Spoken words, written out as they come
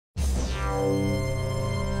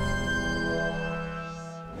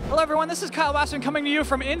Hello everyone, this is Kyle Bossman coming to you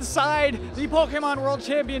from inside the Pokemon World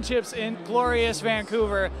Championships in glorious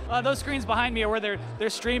Vancouver. Those screens behind me are where they're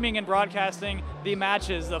streaming and broadcasting the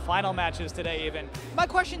matches, the final matches today even. My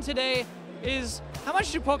question today is, how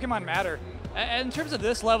much do Pokemon matter? In terms of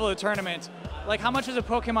this level of tournament, like how much is a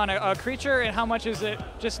Pokemon a creature and how much is it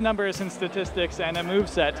just numbers and statistics and a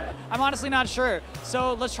moveset? I'm honestly not sure,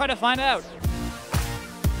 so let's try to find out.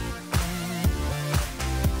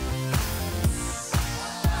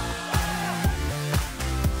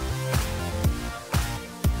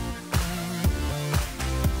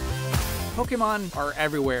 Pokemon are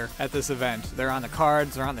everywhere at this event. They're on the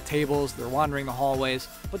cards, they're on the tables, they're wandering the hallways.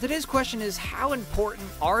 But today's question is, how important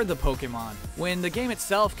are the Pokemon? When the game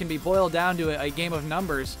itself can be boiled down to a game of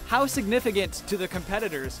numbers, how significant to the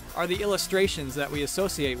competitors are the illustrations that we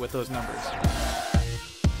associate with those numbers?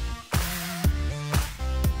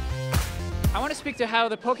 I want to speak to how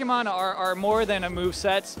the Pokemon are more than a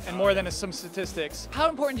moveset and more than some statistics. How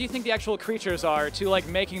important do you think the actual creatures are to like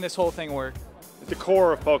making this whole thing work? The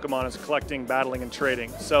core of Pokemon is collecting, battling, and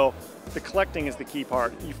trading. So the collecting is the key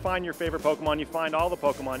part. You find your favorite Pokemon, you find all the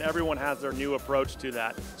Pokemon, everyone has their new approach to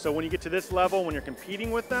that. So when you get to this level, when you're competing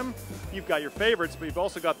with them, you've got your favorites, but you've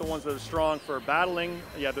also got the ones that are strong for battling.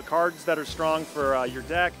 You have the cards that are strong for your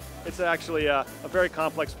deck. It's actually a very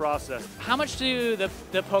complex process. How much do the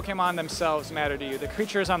Pokemon themselves matter to you? The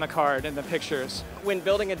creatures on the card and the pictures? When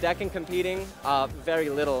building a deck and competing, very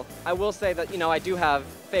little. I will say that, I do have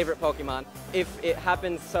favorite Pokemon. If it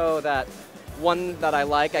happens so that one that I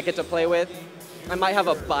like, I get to play with, I might have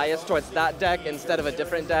a bias towards that deck instead of a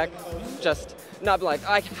different deck. Just not be like,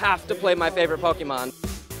 I have to play my favorite Pokemon.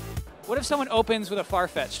 What if someone opens with a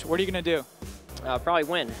Farfetch'd? What are you gonna do? Probably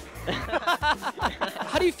win.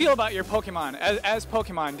 How do you feel about your Pokemon as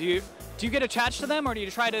Pokemon? Do you get attached to them, or do you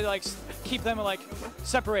try to like keep them like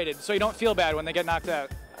separated so you don't feel bad when they get knocked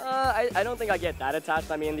out? I don't think I get that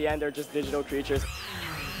attached. I mean, in the end, they're just digital creatures.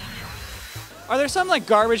 Are there some like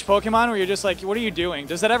garbage Pokemon where you're just like, what are you doing?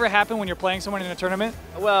 Does that ever happen when you're playing someone in a tournament?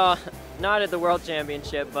 Well, not at the World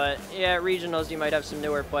Championship, but yeah, at regionals you might have some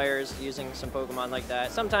newer players using some Pokemon like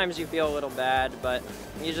that. Sometimes you feel a little bad, but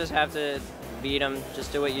you just have to beat them,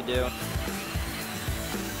 just do what you do.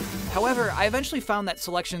 However, I eventually found that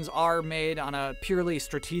selections are made on a purely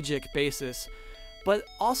strategic basis, but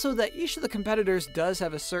also that each of the competitors does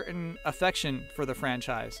have a certain affection for the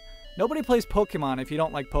franchise. Nobody plays Pokemon if you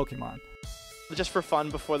don't like Pokemon. Just for fun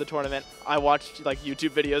before the tournament, I watched like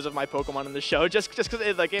YouTube videos of my Pokemon in the show just because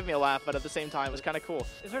it like gave me a laugh, but at the same time it was kind of cool.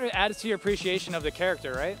 It sort of adds to your appreciation of the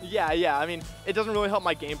character, right? Yeah. I mean, it doesn't really help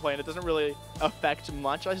my gameplay and it doesn't really affect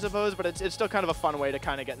much, I suppose, but it's still kind of a fun way to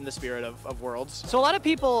kind of get in the spirit of Worlds. So a lot of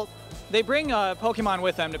people, they bring Pokemon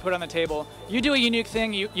with them to put on the table. You do a unique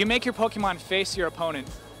thing. You make your Pokemon face your opponent.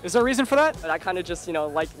 Is there a reason for that? But I kind of just,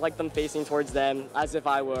 like them facing towards them as if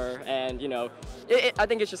I were, and, I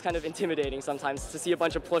think it's just kind of intimidating sometimes to see a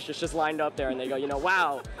bunch of plushes just lined up there and they go,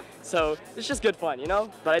 wow. So it's just good fun,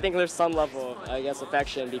 But I think there's some level of, I guess,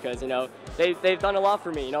 affection because, they've done a lot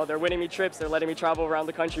for me, They're winning me trips, they're letting me travel around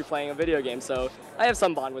the country playing a video game, so I have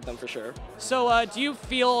some bond with them for sure. So do you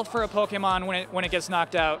feel for a Pokemon when it gets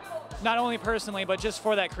knocked out? Not only personally, but just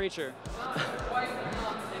for that creature?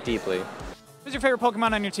 Deeply. Who's your favorite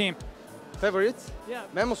Pokemon on your team? Favorite? Yeah.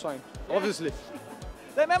 Mamoswine, obviously.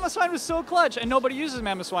 That Mamoswine was so clutch, and nobody uses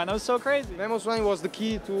Mamoswine. That was so crazy. Mamoswine was the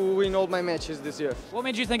key to win all my matches this year. What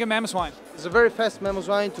made you think of Mamoswine? It's a very fast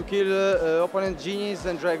Mamoswine to kill opponent genies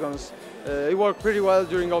and dragons. It worked pretty well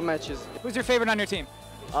during all matches. Who's your favorite on your team?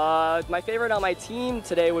 My favorite on my team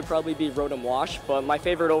today would probably be Rotom Wash, but my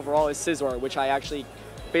favorite overall is Scizor, which I actually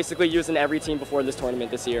basically use in every team before this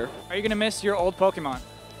tournament this year. Are you going to miss your old Pokemon?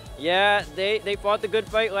 Yeah, they fought the good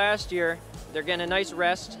fight last year. They're getting a nice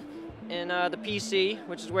rest in the PC,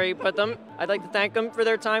 which is where you put them. I'd like to thank them for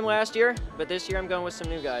their time last year, but this year I'm going with some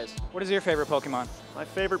new guys. What is your favorite Pokemon? My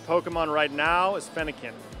favorite Pokemon right now is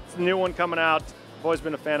Fennekin. It's a new one coming out. I've always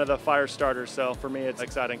been a fan of the fire starters, so for me it's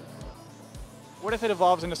exciting. What if it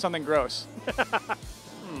evolves into something gross?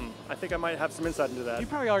 I think I might have some insight into that. You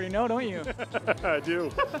probably already know, don't you? I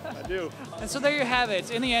do. And so there you have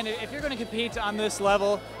it. In the end, if you're going to compete on this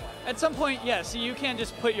level, at some point, yes, you can't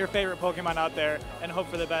just put your favorite Pokemon out there and hope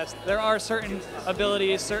for the best. There are certain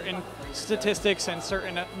abilities, certain statistics, and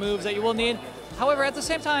certain moves that you will need. However, at the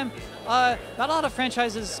same time, not a lot of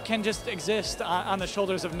franchises can just exist on the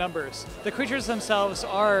shoulders of numbers. The creatures themselves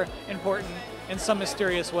are important in some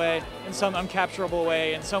mysterious way, in some uncapturable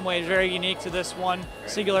way, in some way very unique to this one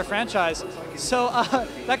singular franchise. So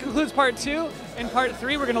that concludes part 2. In part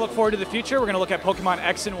 3, we're going to look forward to the future. We're going to look at Pokemon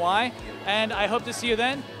X and Y, and I hope to see you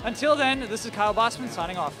then. Until then, this is Kyle Bossman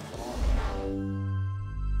signing off.